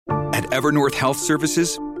Evernorth Health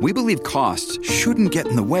Services, we believe costs shouldn't get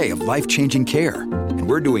in the way of life-changing care, and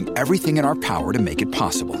we're doing everything in our power to make it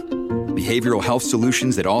possible. Behavioral health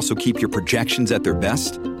solutions that also keep your projections at their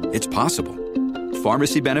best? It's possible.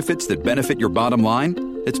 Pharmacy benefits that benefit your bottom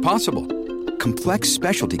line? It's possible. Complex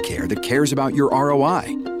specialty care that cares about your ROI?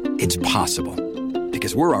 It's possible.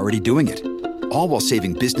 Because we're already doing it. All while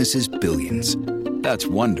saving businesses billions. That's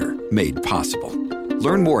Wonder made possible.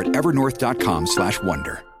 Learn more at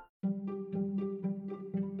evernorth.com/wonder.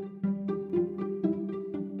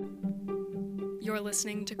 You're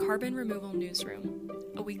listening to Carbon Removal Newsroom,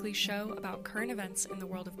 a weekly show about current events in the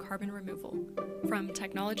world of carbon removal, from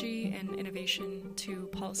technology and innovation to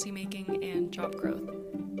policymaking and job growth.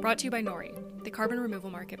 Brought to you by Nori, the carbon removal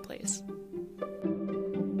marketplace.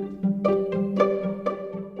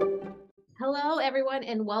 Hello, everyone,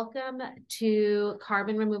 and welcome to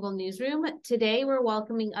Carbon Removal Newsroom. Today, we're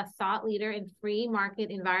welcoming a thought leader in free market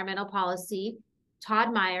environmental policy,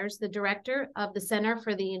 Todd Myers, the director of the Center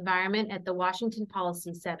for the Environment at the Washington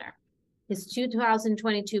Policy Center. His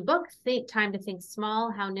 2022 book, Time to Think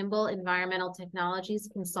Small, How Nimble Environmental Technologies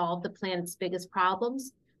Can Solve the Planet's Biggest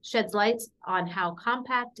Problems, sheds light on how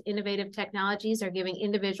compact, innovative technologies are giving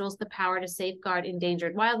individuals the power to safeguard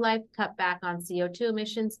endangered wildlife, cut back on CO2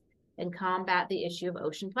 emissions, and combat the issue of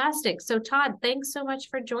ocean plastic. So Todd, thanks so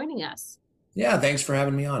much for joining us. Yeah, thanks for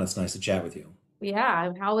having me on. It's nice to chat with you. Yeah,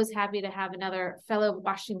 I'm always happy to have another fellow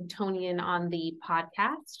Washingtonian on the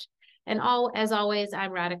podcast. And as always, I'm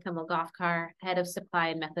Radhika Mulgofkar, head of supply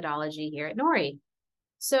and methodology here at Nori.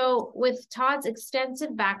 So with Todd's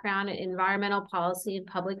extensive background in environmental policy and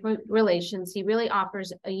public relations, he really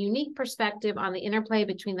offers a unique perspective on the interplay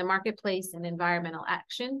between the marketplace and environmental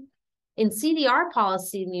action. In CDR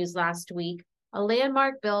policy news last week, a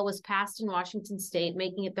landmark bill was passed in Washington state,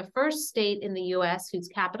 making it the first state in the U.S. whose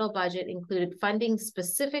capital budget included funding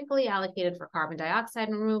specifically allocated for carbon dioxide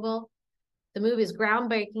removal. The move is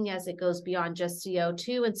groundbreaking as it goes beyond just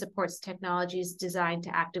CO2 and supports technologies designed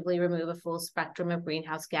to actively remove a full spectrum of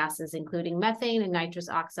greenhouse gases, including methane and nitrous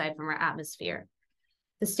oxide from our atmosphere.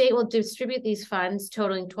 The state will distribute these funds,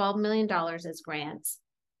 totaling $12 million as grants.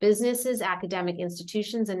 Businesses, academic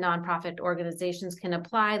institutions, and nonprofit organizations can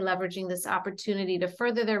apply, leveraging this opportunity to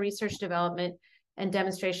further their research development and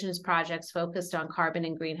demonstrations projects focused on carbon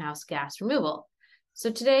and greenhouse gas removal. So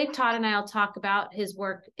today, Todd and I will talk about his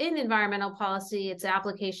work in environmental policy, its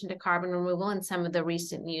application to carbon removal, and some of the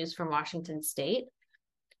recent news from Washington state.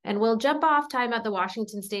 And we'll jump off time about the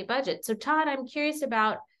Washington state budget. So Todd, I'm curious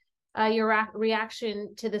about your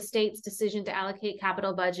reaction to the state's decision to allocate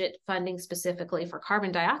capital budget funding specifically for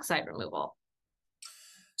carbon dioxide removal.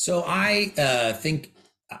 So I think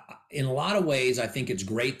in a lot of ways, I think it's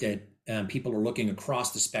great that people are looking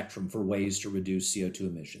across the spectrum for ways to reduce CO2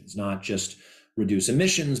 emissions, not just reduce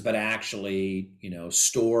emissions, but actually,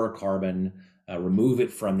 store carbon, remove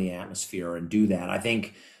it from the atmosphere and do that. I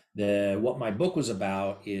think what my book was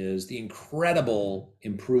about is the incredible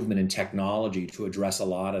improvement in technology to address a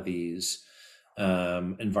lot of these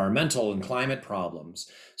environmental and climate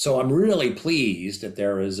problems. So I'm really pleased that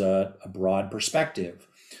there is a broad perspective.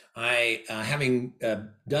 I, having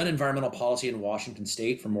done environmental policy in Washington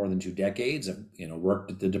state for more than 2 decades, I've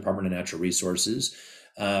worked at the Department of Natural Resources.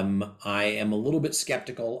 I am a little bit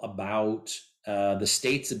skeptical about the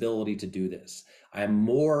state's ability to do this. I am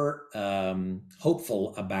more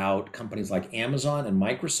hopeful about companies like Amazon and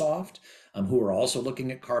Microsoft, who are also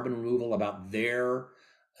looking at carbon removal, about their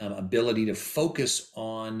ability to focus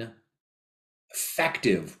on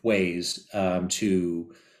effective ways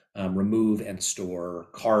to remove and store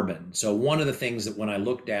carbon. So one of the things that when I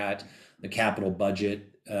looked at the capital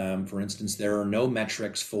budget, for instance, there are no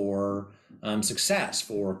metrics for success,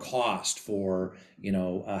 for cost, for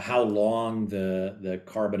how long the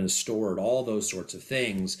carbon is stored, all those sorts of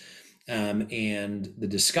things, and the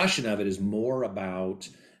discussion of it is more about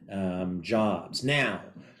jobs. Now,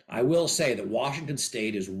 I will say that Washington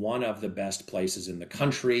State is one of the best places in the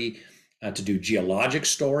country to do geologic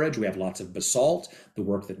storage. We have lots of basalt. The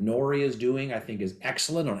work that Nori is doing, I think, is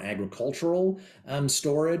excellent on agricultural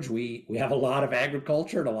storage. We have a lot of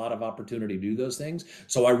agriculture and a lot of opportunity to do those things.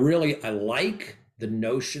 So I like the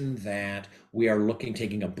notion that we are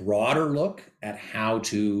taking a broader look at how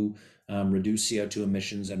to reduce CO2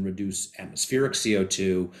 emissions and reduce atmospheric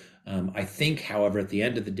CO2. I think, however, at the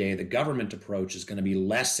end of the day, the government approach is going to be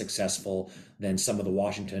less successful than some of the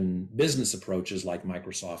Washington business approaches like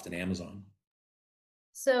Microsoft and Amazon.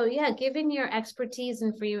 So yeah, given your expertise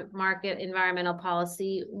in free market environmental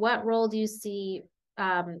policy, what role do you see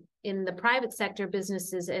in the private sector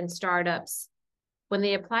businesses and startups when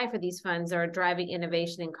they apply for these funds, are driving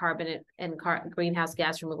innovation in carbon and greenhouse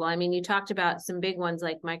gas removal. I mean, you talked about some big ones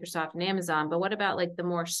like Microsoft and Amazon, but what about like the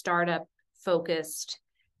more startup focused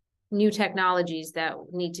new technologies that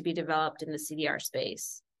need to be developed in the CDR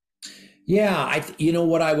space? Yeah,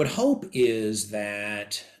 what I would hope is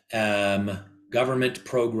that government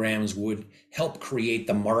programs would help create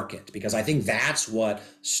the market, because I think that's what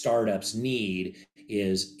startups need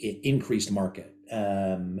is increased market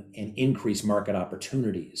and increased market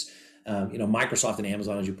opportunities. Microsoft and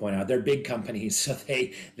Amazon, as you point out, they're big companies, so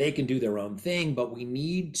they can do their own thing, but we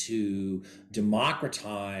need to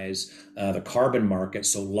democratize the carbon market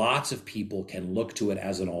so lots of people can look to it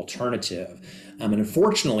as an alternative. And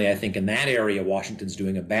unfortunately, I think in that area, Washington's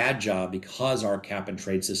doing a bad job because our cap and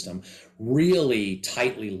trade system really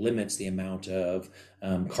tightly limits the amount of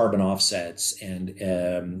carbon offsets and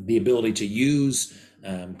the ability to use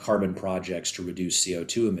carbon projects to reduce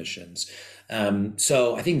CO2 emissions.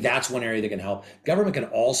 So I think that's one area that can help. Government can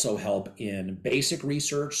also help in basic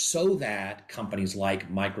research so that companies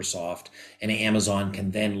like Microsoft and Amazon can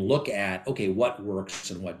then look at, okay, what works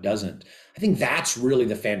and what doesn't. I think that's really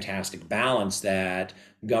the fantastic balance that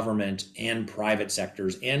government and private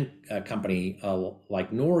sectors and a company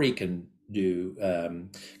like Nori can do,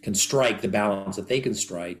 can strike the balance that they can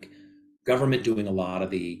strike. Government doing a lot of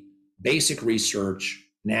the basic research,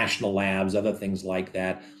 national labs, other things like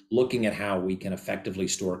that, looking at how we can effectively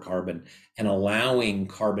store carbon and allowing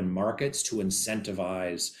carbon markets to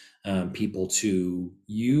incentivize people to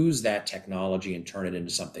use that technology and turn it into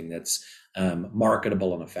something that's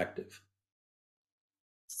marketable and effective.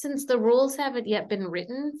 Since the rules haven't yet been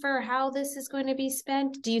written for how this is going to be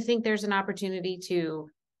spent, do you think there's an opportunity to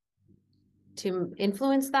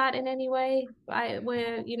influence that in any way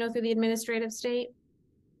through the administrative state?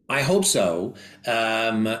 I hope so.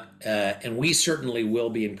 And we certainly will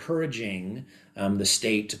be encouraging the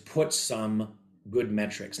state to put some good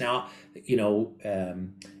metrics. Now,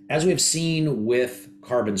 as we've seen with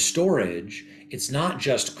carbon storage, it's not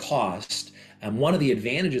just cost. One of the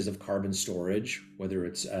advantages of carbon storage, whether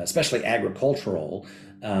it's especially agricultural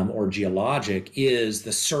or geologic, is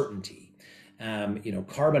the certainty.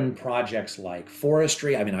 Carbon projects like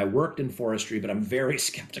forestry. I mean, I worked in forestry, but I'm very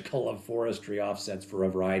skeptical of forestry offsets for a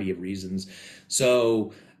variety of reasons.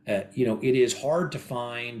 So, it is hard to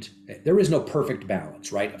find, there is no perfect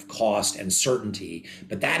balance, right, of cost and certainty,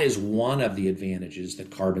 but that is one of the advantages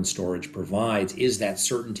that carbon storage provides, is that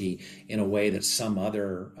certainty in a way that some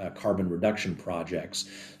other carbon reduction projects.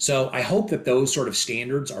 So I hope that those sort of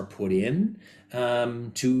standards are put in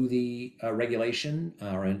to the regulation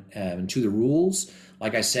and to the rules.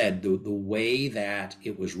 Like I said, the way that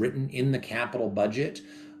it was written in the capital budget,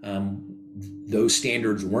 those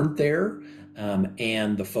standards weren't there.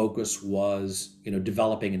 And the focus was,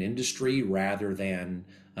 developing an industry rather than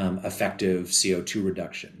effective CO2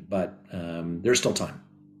 reduction. But there's still time.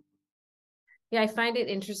 Yeah, I find it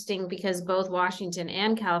interesting because both Washington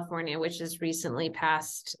and California, which has recently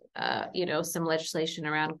passed, some legislation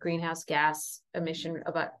around greenhouse gas emission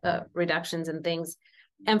reductions and things,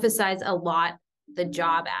 emphasize a lot the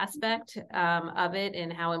job aspect of it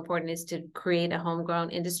and how important it is to create a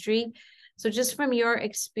homegrown industry. So just from your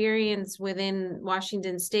experience within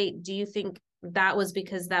Washington State, do you think that was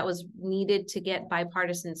because that was needed to get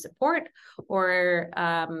bipartisan support, or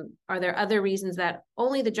are there other reasons that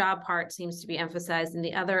only the job part seems to be emphasized and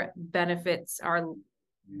the other benefits are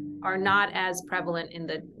not as prevalent in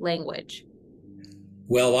the language?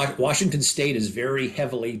 Well, Washington State is very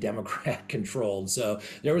heavily Democrat controlled, so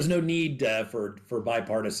there was no need for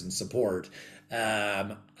bipartisan support.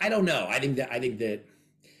 I don't know. I think that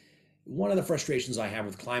one of the frustrations I have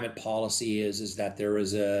with climate policy is that there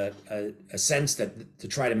is a sense that to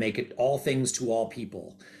try to make it all things to all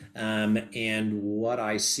people. And what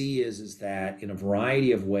I see is that in a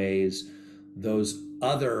variety of ways, those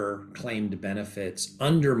other claimed benefits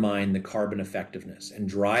undermine the carbon effectiveness and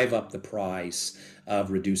drive up the price of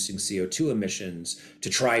reducing CO2 emissions to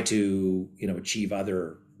try to, achieve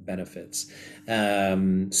other benefits.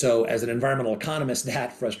 So as an environmental economist,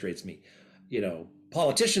 that frustrates me.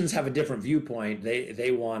 Politicians have a different viewpoint.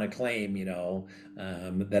 They want to claim,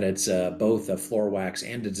 that it's both a floor wax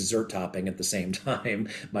and a dessert topping at the same time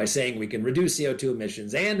by saying we can reduce CO2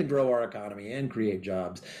 emissions and grow our economy and create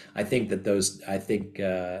jobs. I think that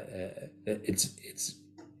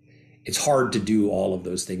it's hard to do all of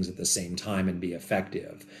those things at the same time and be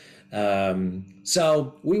effective.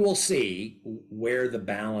 So we will see where the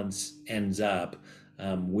balance ends up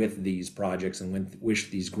with these projects and with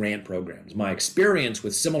these grant programs. My experience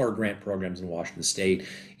with similar grant programs in Washington State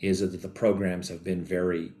is that the programs have been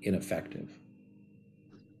very ineffective.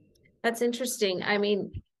 That's interesting. I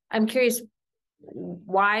mean, I'm curious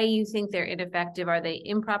why you think they're ineffective. Are they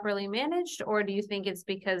improperly managed, or do you think it's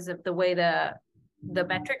because of the way the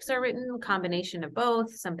metrics are written, combination of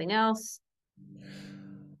both, something else?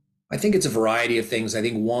 I think it's a variety of things. I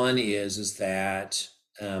think one is that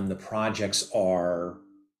the projects are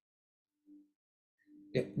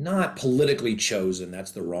not politically chosen,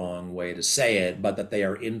 that's the wrong way to say it, but that they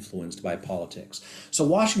are influenced by politics. So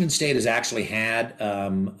Washington State has actually had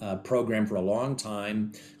a program for a long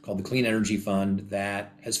time called the Clean Energy Fund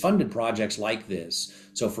that has funded projects like this.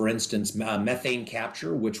 So for instance, methane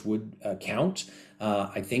capture, which would count,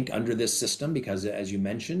 I think, under this system, because as you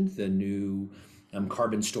mentioned, the new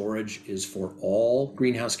carbon storage is for all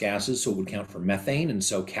greenhouse gases, so it would count for methane. And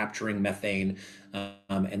so capturing methane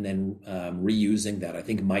and then reusing that, I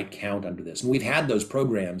think, might count under this. And we've had those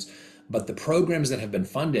programs, but the programs that have been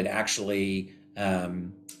funded actually,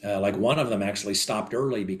 like one of them actually stopped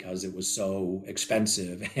early because it was so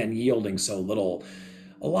expensive and yielding so little.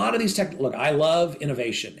 A lot of these look, I love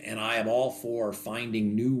innovation, and I am all for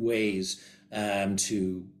finding new ways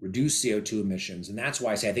to reduce CO2 emissions. And that's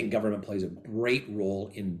why I say I think government plays a great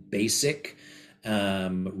role in basic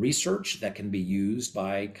research that can be used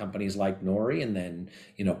by companies like Nori and then,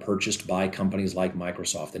 purchased by companies like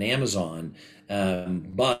Microsoft and Amazon.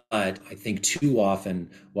 But I think too often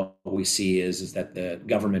what we see is that the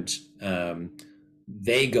government,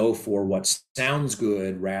 they go for what sounds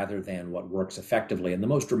good rather than what works effectively. And the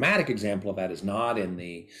most dramatic example of that is not in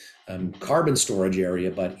the carbon storage area,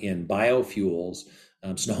 but in biofuels.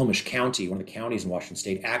 Snohomish County, one of the counties in Washington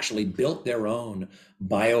State, actually built their own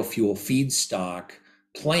biofuel feedstock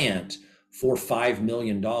plant for $5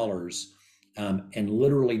 million and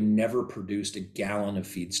literally never produced a gallon of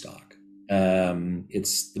feedstock.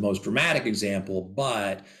 It's the most dramatic example,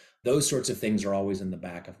 but those sorts of things are always in the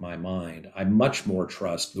back of my mind. I much more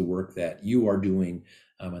trust the work that you are doing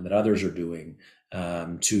and that others are doing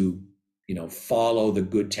to, follow the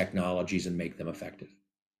good technologies and make them effective.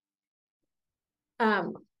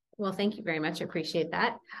 Well, thank you very much. I appreciate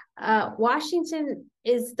that. Washington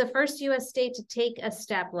is the first U.S. state to take a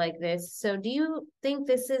step like this. So do you think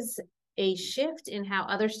this is a shift in how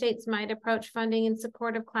other states might approach funding in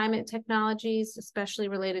support of climate technologies, especially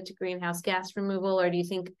related to greenhouse gas removal? Or do you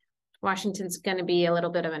think Washington's going to be a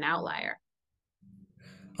little bit of an outlier?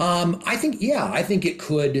 I think it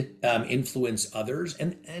could influence others.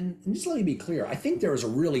 And just let me be clear, I think there is a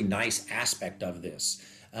really nice aspect of this,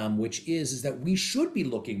 which is that we should be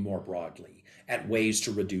looking more broadly at ways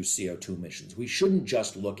to reduce CO2 emissions. We shouldn't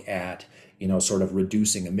just look at, sort of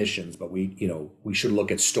reducing emissions, but we should look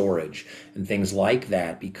at storage and things like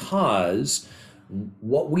that, because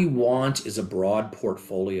what we want is a broad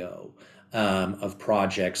portfolio of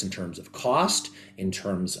projects in terms of cost, in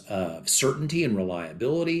terms of certainty and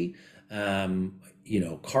reliability.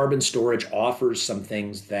 Carbon storage offers some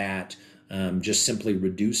things that just simply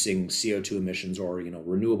reducing CO2 emissions or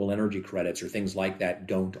renewable energy credits or things like that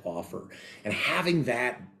don't offer. And having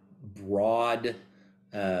that broad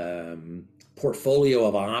portfolio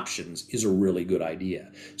of options is a really good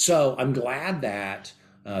idea. So I'm glad that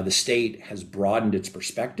the state has broadened its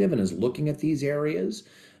perspective and is looking at these areas.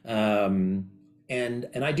 And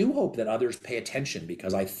I do hope that others pay attention,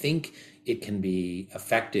 because I think it can be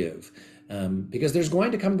effective. Because there's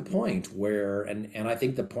going to come the point where, and I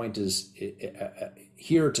think the point is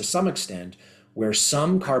here to some extent, where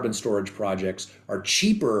some carbon storage projects are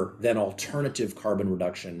cheaper than alternative carbon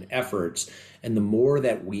reduction efforts. And the more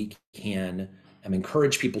that we can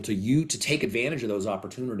encourage people to take advantage of those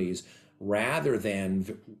opportunities, rather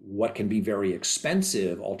than what can be very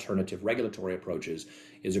expensive alternative regulatory approaches,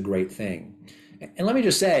 is a great thing. And let me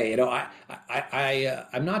just say,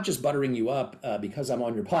 I'm not just buttering you up because I'm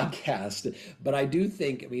on your podcast, but I do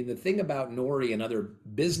think, the thing about Nori and other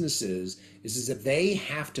businesses is that they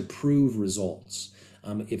have to prove results.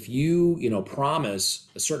 If you, promise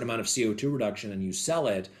a certain amount of CO2 reduction and you sell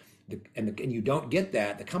it, and you don't get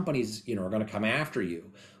that, the companies, are going to come after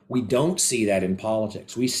you. We don't see that in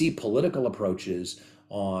politics. We see political approaches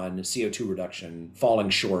on CO2 reduction falling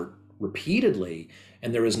short repeatedly,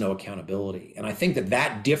 and there is no accountability. And I think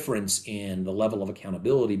that difference in the level of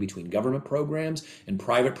accountability between government programs and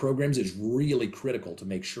private programs is really critical to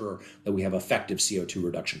make sure that we have effective CO2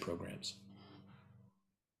 reduction programs.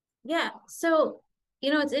 Yeah. So,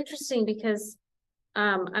 it's interesting because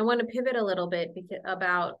I want to pivot a little bit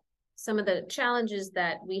about some of the challenges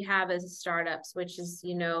that we have as startups, which is,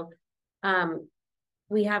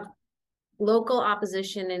 we have local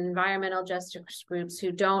opposition and environmental justice groups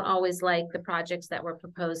who don't always like the projects that we're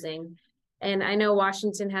proposing. And I know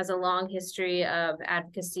Washington has a long history of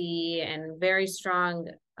advocacy and very strong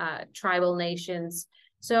tribal nations.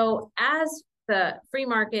 So as the free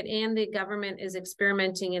market and the government is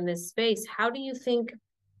experimenting in this space, how do you think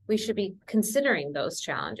we should be considering those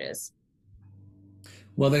challenges?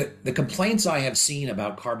 Well, the complaints I have seen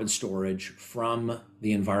about carbon storage from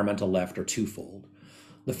the environmental left are twofold.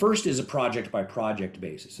 The first is a project by project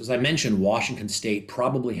basis. As I mentioned, Washington State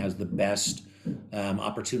probably has the best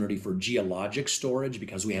opportunity for geologic storage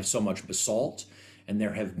because we have so much basalt, and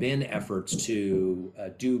there have been efforts to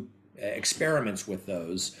do experiments with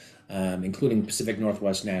those, including Pacific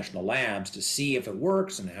Northwest National Labs, to see if it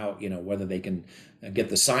works and how, whether they can get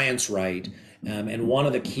the science right. And one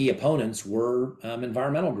of the key opponents were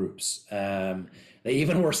environmental groups. They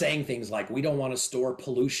even were saying things like, "We don't want to store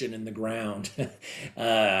pollution in the ground."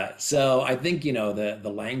 So I think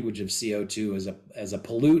the language of CO2 as a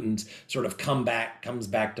pollutant sort of comes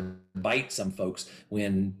back to bite some folks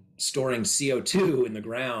when storing CO2 in the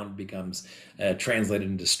ground becomes translated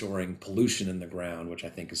into storing pollution in the ground, which I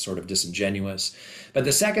think is sort of disingenuous. But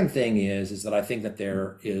the second thing is that I think that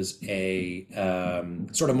there is a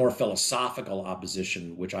sort of more philosophical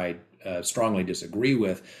opposition, which I strongly disagree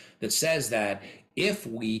with, that says that if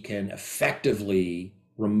we can effectively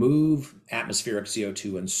remove atmospheric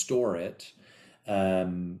CO2 and store it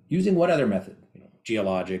using what other method,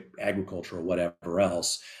 geologic, agriculture, or whatever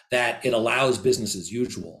else, that it allows business as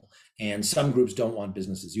usual. And some groups don't want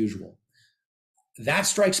business as usual. That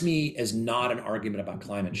strikes me as not an argument about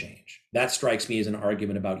climate change. That strikes me as an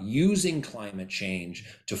argument about using climate change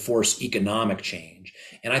to force economic change.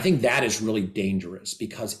 And I think that is really dangerous,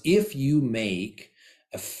 because if you make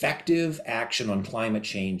effective action on climate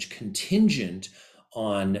change contingent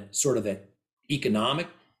on sort of the economic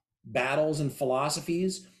battles and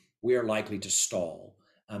philosophies, we are likely to stall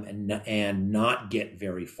and not get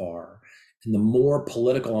very far. And the more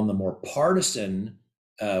political and the more partisan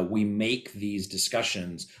we make these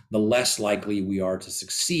discussions, the less likely we are to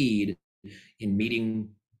succeed in meeting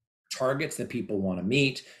targets that people want to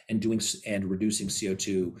meet and reducing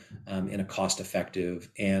CO2 in a cost-effective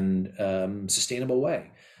and sustainable way.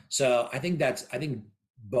 So I think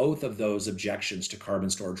both of those objections to carbon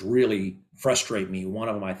storage really frustrate me. One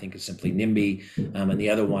of them I think is simply NIMBY, and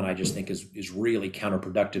the other one I just think is really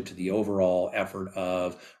counterproductive to the overall effort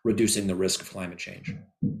of reducing the risk of climate change.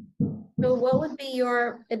 So what would be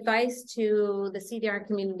your advice to the CDR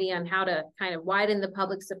community on how to kind of widen the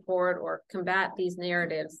public support or combat these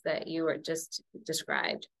narratives that you were just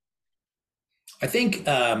described? I think,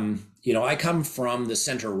 I come from the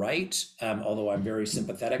center right, although I'm very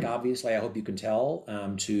sympathetic, obviously, I hope you can tell,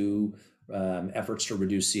 to efforts to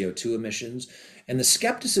reduce CO2 emissions. And the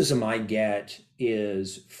skepticism I get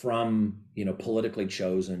is from, politically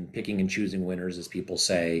chosen, picking and choosing winners, as people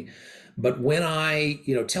say. But when I,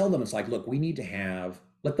 tell them, it's like, look, we need to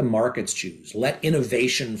let the markets choose, let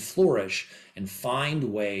innovation flourish, and find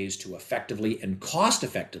ways to effectively and cost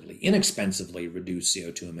effectively, inexpensively reduce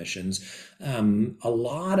CO2 emissions, a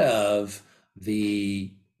lot of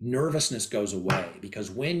the nervousness goes away,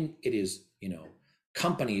 because when it is,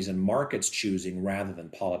 companies and markets choosing rather than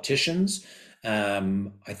politicians,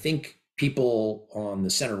 I think people on the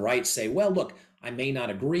center right say, well, look, I may not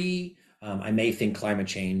agree. I may think climate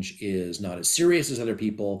change is not as serious as other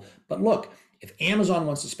people, but look, if Amazon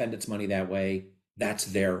wants to spend its money that way, that's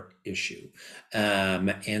their issue.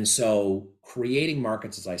 And so creating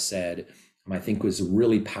markets, as I said, I think was a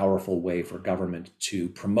really powerful way for government to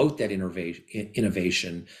promote that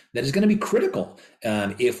innovation that is going to be critical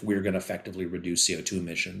if we're going to effectively reduce CO2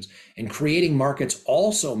 emissions. And creating markets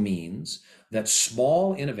also means that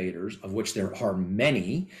small innovators, of which there are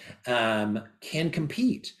many, can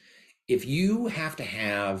compete. If you have to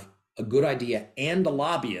have a good idea and a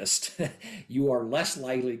lobbyist, you are less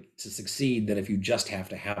likely to succeed than if you just have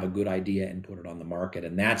to have a good idea and put it on the market.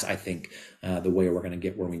 And that's, I think, the way we're going to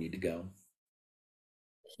get where we need to go.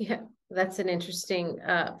 Yeah, that's an interesting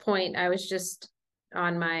point. I was just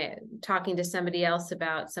talking to somebody else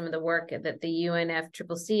about some of the work that the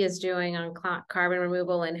UNFCCC is doing on carbon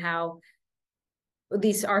removal, and how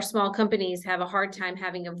our small companies have a hard time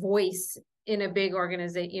having a voice in a big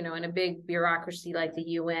organization, in a big bureaucracy like the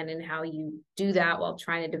UN, and how you do that while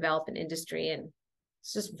trying to develop an industry. And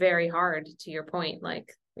it's just very hard, to your point,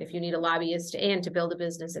 like if you need a lobbyist and to build a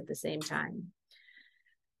business at the same time.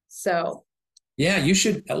 So yeah, you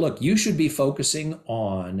should be focusing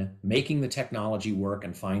on making the technology work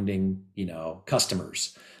and finding,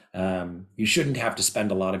 customers. You shouldn't have to spend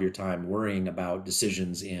a lot of your time worrying about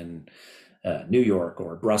decisions in New York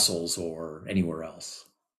or Brussels or anywhere else.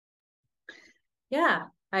 Yeah,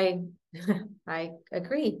 I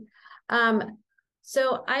agree.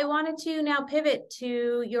 So I wanted to now pivot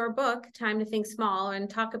to your book, Time to Think Small, and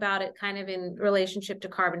talk about it kind of in relationship to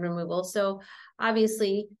carbon removal. So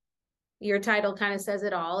obviously, your title kind of says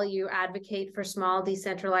it all. You advocate for small,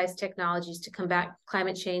 decentralized technologies to combat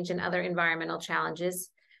climate change and other environmental challenges.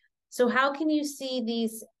 So how can you see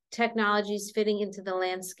these technologies fitting into the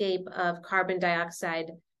landscape of carbon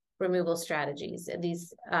dioxide removal strategies,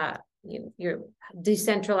 these your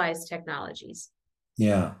decentralized technologies?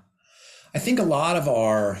 Yeah. I think a lot of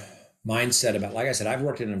our mindset about, like I said, I've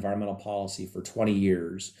worked in environmental policy for 20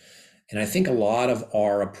 years. And I think a lot of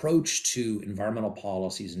our approach to environmental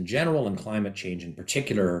policies in general and climate change in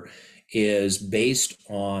particular is based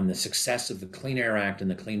on the success of the Clean Air Act and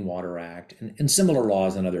the Clean Water Act and similar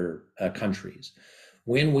laws in other countries.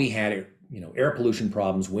 When we had air pollution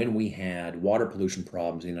problems, when we had water pollution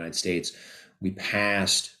problems in the United States, we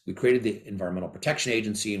created the Environmental Protection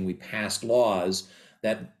Agency, and we passed laws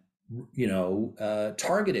that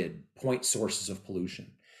targeted point sources of pollution.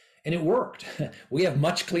 And it worked. We have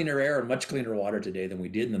much cleaner air and much cleaner water today than we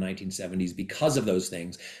did in the 1970s because of those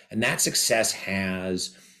things. And that success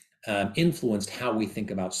has influenced how we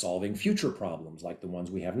think about solving future problems like the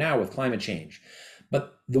ones we have now with climate change.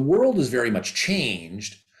 But the world has very much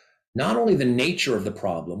changed. Not only the nature of the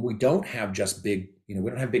problem, we don't have just big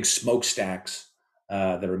smokestacks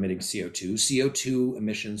that are emitting CO2. CO2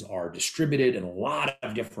 emissions are distributed in a lot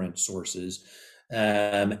of different sources.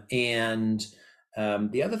 The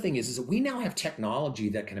other thing is that we now have technology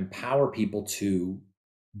that can empower people to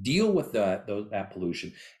deal with that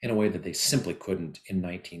pollution in a way that they simply couldn't in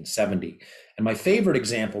 1970. And my favorite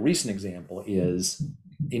recent example, is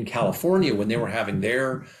in California when they were having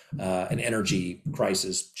their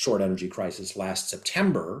short energy crisis last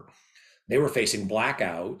September. They were facing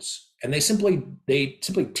blackouts, and they simply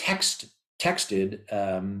texted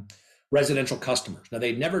residential customers. Now,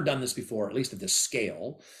 they'd never done this before, at least at this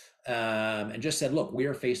scale, and just said, look, we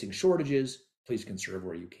are facing shortages. Please conserve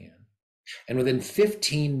where you can. And within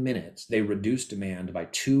 15 minutes, they reduced demand by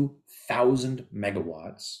 2,000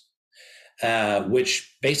 megawatts,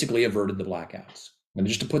 which basically averted the blackouts. And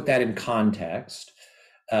just to put that in context,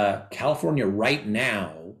 California right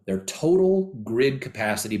now, their total grid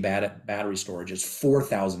capacity battery storage is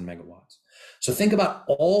 4,000 megawatts. So think about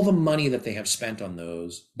all the money that they have spent on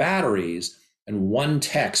those batteries, and one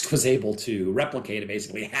text was able to replicate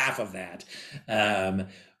basically half of that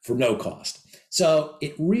for no cost. So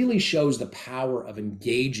it really shows the power of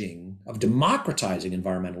democratizing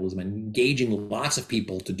environmentalism and engaging lots of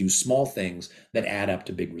people to do small things that add up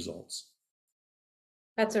to big results.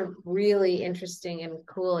 That's a really interesting and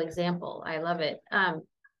cool example. I love it.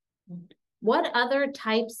 What other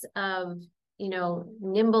types of,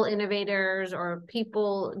 nimble innovators or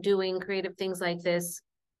people doing creative things like this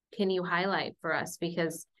can you highlight for us?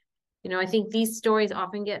 Because, I think these stories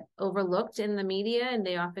often get overlooked in the media, and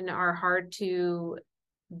they often are hard to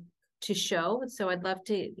show. So I'd love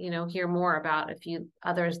to, hear more about a few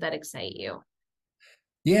others that excite you.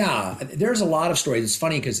 Yeah, there's a lot of stories. It's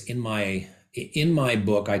funny because in my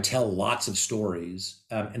book, I tell lots of stories.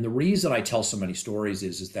 And the reason I tell so many stories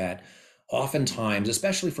is that oftentimes,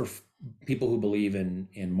 especially for people who believe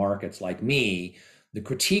in markets like me, the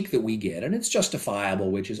critique that we get, and it's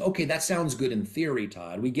justifiable, which is, okay, that sounds good in theory,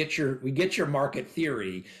 Todd. We get your market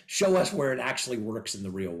theory. Show us where it actually works in the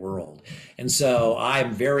real world. And so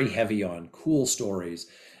I'm very heavy on cool stories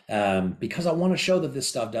because I want to show that this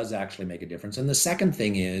stuff does actually make a difference. And the second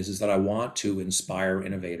thing is that I want to inspire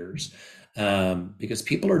innovators because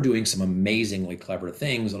people are doing some amazingly clever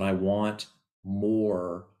things, and I want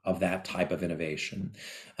more of that type of innovation.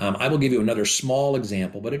 I will give you another small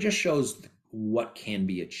example, but it just shows what can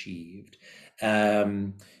be achieved.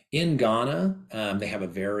 In Ghana, they have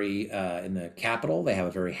in the capital, they have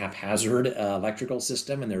a very haphazard electrical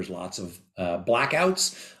system, and there's lots of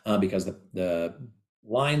blackouts because the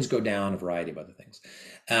lines go down, a variety of other things.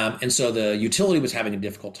 And so the utility was having a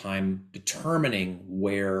difficult time determining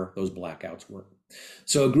where those blackouts were.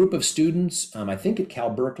 So a group of students, I think at Cal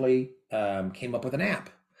Berkeley, came up with an app.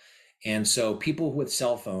 And so people with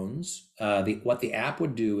cell phones, what the app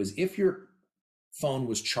would do is if your phone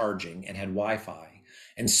was charging and had Wi-Fi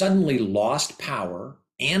and suddenly lost power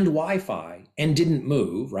and Wi-Fi and didn't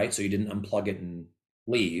move, right? So you didn't unplug it and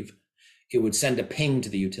leave, it would send a ping to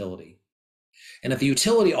the utility. And if the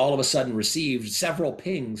utility all of a sudden received several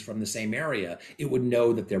pings from the same area, it would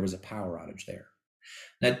know that there was a power outage there.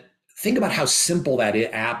 Now, think about how simple that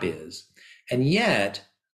app is. And yet,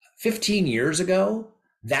 15 years ago,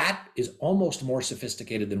 that is almost more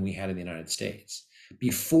sophisticated than we had in the United States.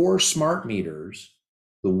 Before smart meters,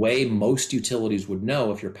 the way most utilities would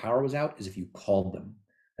know if your power was out is if you called them.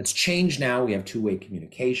 It's changed now. We have two-way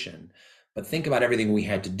communication. But think about everything we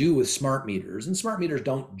had to do with smart meters. And smart meters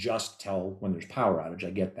don't just tell when there's power outage. I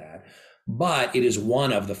get that. But it is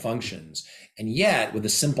one of the functions. And yet, with a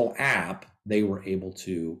simple app, they were able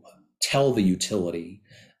to tell the utility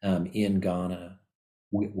in Ghana,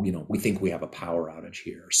 we think we have a power outage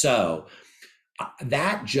here. So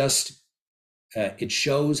that just, it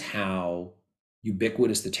shows how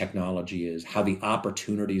ubiquitous the technology is, how the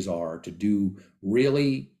opportunities are to do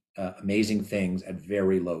really amazing things at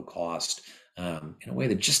very low cost in a way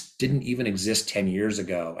that just didn't even exist 10 years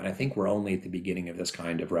ago. And I think we're only at the beginning of this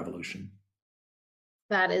kind of revolution.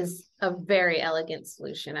 That is a very elegant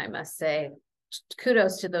solution, I must say.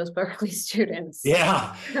 Kudos to those Berkeley students.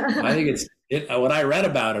 Yeah, I think when I read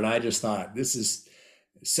about it, I just thought this is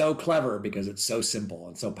so clever because it's so simple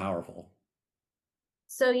and so powerful.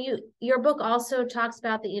 So your book also talks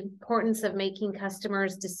about the importance of making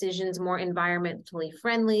customers' decisions more environmentally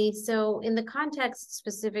friendly. So in the context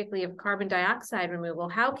specifically of carbon dioxide removal,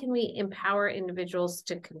 how can we empower individuals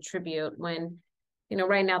to contribute when,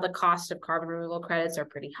 right now the cost of carbon removal credits are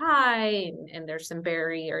pretty high and there's some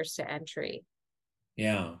barriers to entry?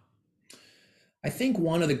 Yeah. I think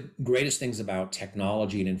one of the greatest things about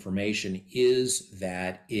technology and information is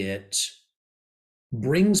that it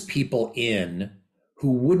brings people in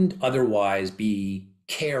who wouldn't otherwise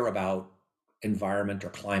care about environment or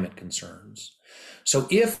climate concerns. So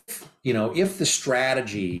if the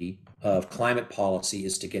strategy of climate policy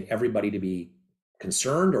is to get everybody to be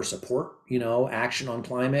concerned or support, action on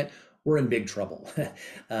climate, we're in big trouble.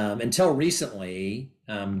 Until recently,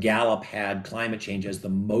 Gallup had climate change as the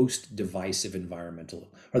most divisive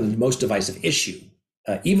environmental, or the most divisive issue,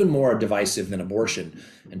 even more divisive than abortion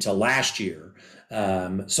until last year.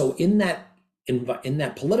 So in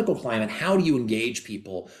that political climate, how do you engage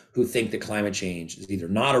people who think that climate change is either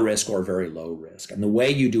not a risk or very low risk? And the way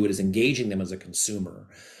you do it is engaging them as a consumer.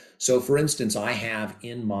 So for instance, I have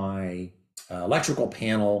in my electrical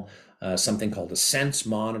panel something called a sense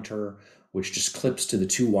monitor, which just clips to the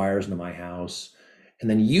two wires into my house and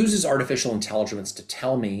then uses artificial intelligence to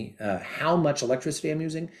tell me how much electricity I'm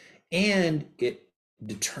using, and it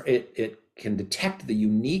can detect the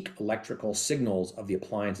unique electrical signals of the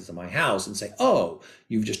appliances in my house and say, oh,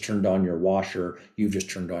 you've just turned on your washer, you've just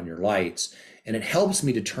turned on your lights. And it helps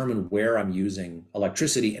me determine where I'm using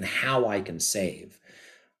electricity and how I can save.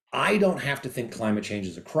 I don't have to think climate change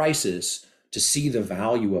is a crisis to see the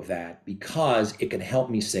value of that because it can help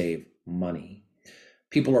me save money.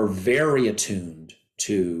 People are very attuned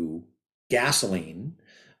to gasoline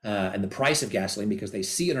and the price of gasoline because they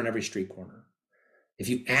see it on every street corner. If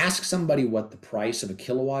you ask somebody what the price of a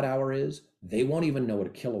kilowatt hour is, they won't even know what a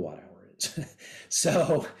kilowatt hour is.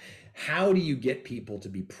 So how do you get people to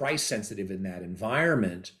be price sensitive in that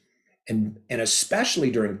environment? And especially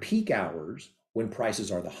during peak hours when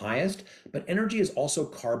prices are the highest, but energy is also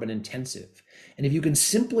carbon intensive. And if you can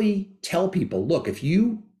simply tell people, look, if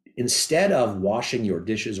you, instead of washing your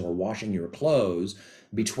dishes or washing your clothes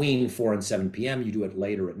between 4 and 7 p.m., you do it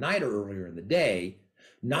later at night or earlier in the day,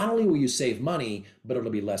 not only will you save money, but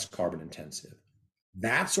it'll be less carbon intensive.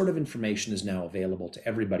 That sort of information is now available to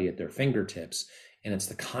everybody at their fingertips. And it's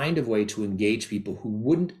the kind of way to engage people who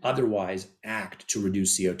wouldn't otherwise act to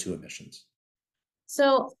reduce CO2 emissions.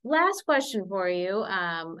 So last question for you,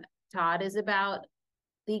 Todd, is about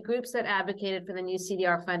the groups that advocated for the new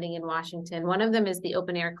CDR funding in Washington. One of them is the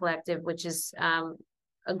Open Air Collective, which is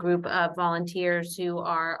a group of volunteers who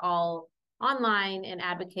are all online and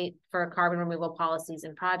advocate for carbon removal policies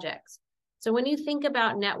and projects. So when you think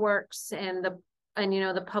about networks and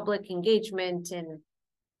the public engagement, and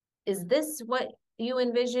is this what you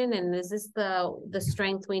envision, and is this the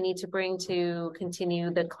strength we need to bring to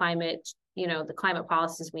continue the climate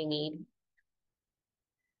policies we need?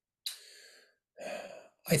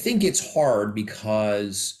 I think it's hard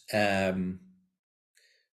because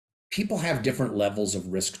people have different levels of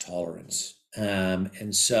risk tolerance.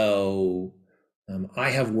 And so I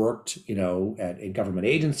have worked, in government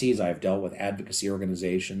agencies. I've dealt with advocacy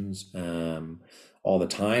organizations all the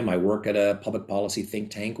time. I work at a public policy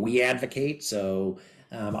think tank. We advocate. So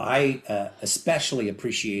I especially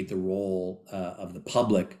appreciate the role of the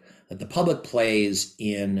public, that the public plays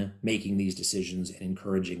in making these decisions and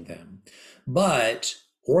encouraging them. But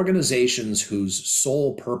organizations whose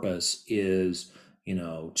sole purpose is,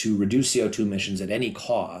 to reduce CO2 emissions at any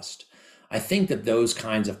cost, I think that those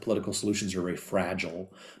kinds of political solutions are very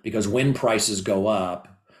fragile because when prices go up,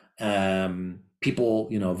 people,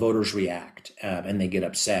 voters react and they get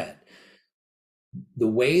upset. The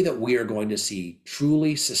way that we are going to see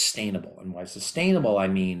truly sustainable, and by sustainable, I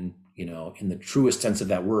mean, in the truest sense of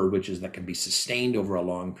that word, which is that can be sustained over a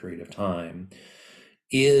long period of time,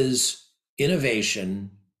 is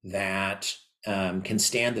innovation that can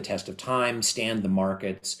stand the test of time, stand the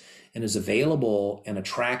markets, and is available and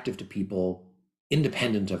attractive to people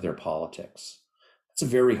independent of their politics. It's a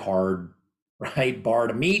very hard, right, bar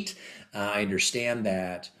to meet. I understand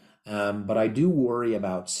that. But I do worry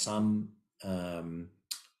about some,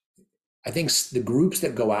 I think the groups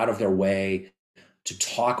that go out of their way to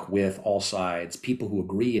talk with all sides, people who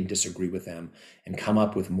agree and disagree with them, and come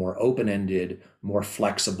up with more open-ended, more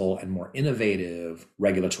flexible, and more innovative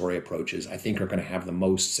regulatory approaches, I think are going to have the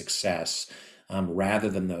most success, rather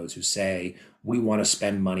than those who say, we want to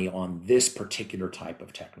spend money on this particular type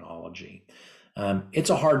of technology.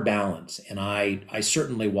 It's a hard balance, and I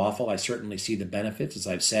certainly waffle. I certainly see the benefits, as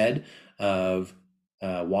I've said, of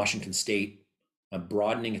Washington State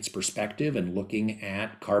broadening its perspective and looking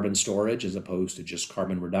at carbon storage as opposed to just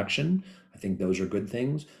carbon reduction. I think those are good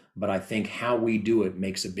things, but I think how we do it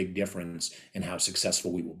makes a big difference in how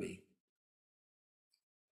successful we will be.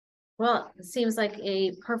 Well, it seems like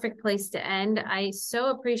a perfect place to end. I so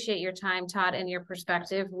appreciate your time, Todd, and your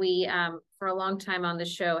perspective. We, for a long time on the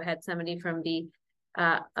show, had somebody from the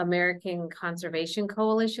American Conservation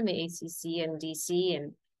Coalition, the ACC in DC,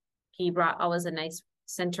 and he brought always a nice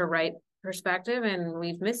center-right perspective, and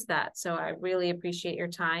we've missed that. So I really appreciate your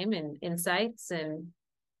time and insights, and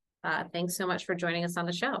thanks so much for joining us on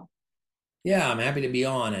the show. Yeah, I'm happy to be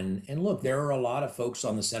on. And look, there are a lot of folks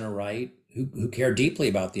on the center right who care deeply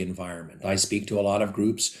about the environment. I speak to a lot of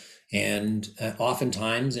groups, and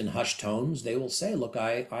oftentimes in hushed tones, they will say, look,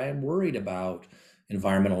 I am worried about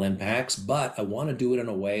environmental impacts, but I want to do it in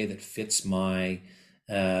a way that fits my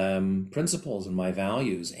principles and my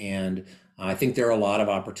values. And I think there are a lot of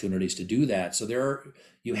opportunities to do that. So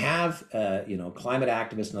you have climate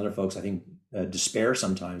activists and other folks, I think, despair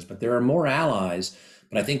sometimes, but there are more allies.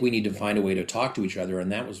 But I think we need to find a way to talk to each other.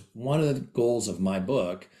 And that was one of the goals of my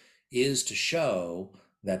book, is to show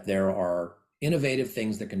that there are innovative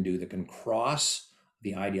things that can cross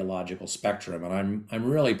the ideological spectrum. And I'm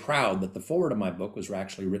really proud that the foreword of my book was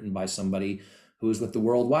actually written by somebody who is with the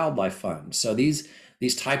World Wildlife Fund. So these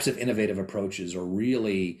types of innovative approaches are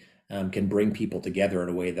really can bring people together in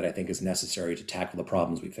a way that I think is necessary to tackle the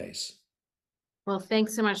problems we face. Well,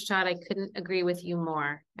 thanks so much, Todd. I couldn't agree with you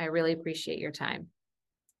more. I really appreciate your time.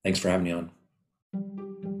 Thanks for having me on.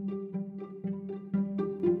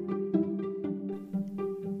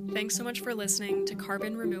 Thanks so much for listening to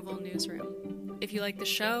Carbon Removal Newsroom. If you like the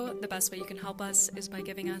show, the best way you can help us is by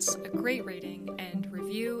giving us a great rating and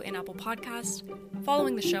review in Apple Podcasts,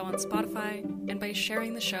 following the show on Spotify, and by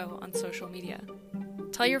sharing the show on social media.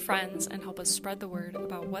 Tell your friends and help us spread the word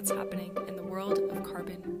about what's happening in the world of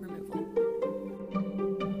carbon removal.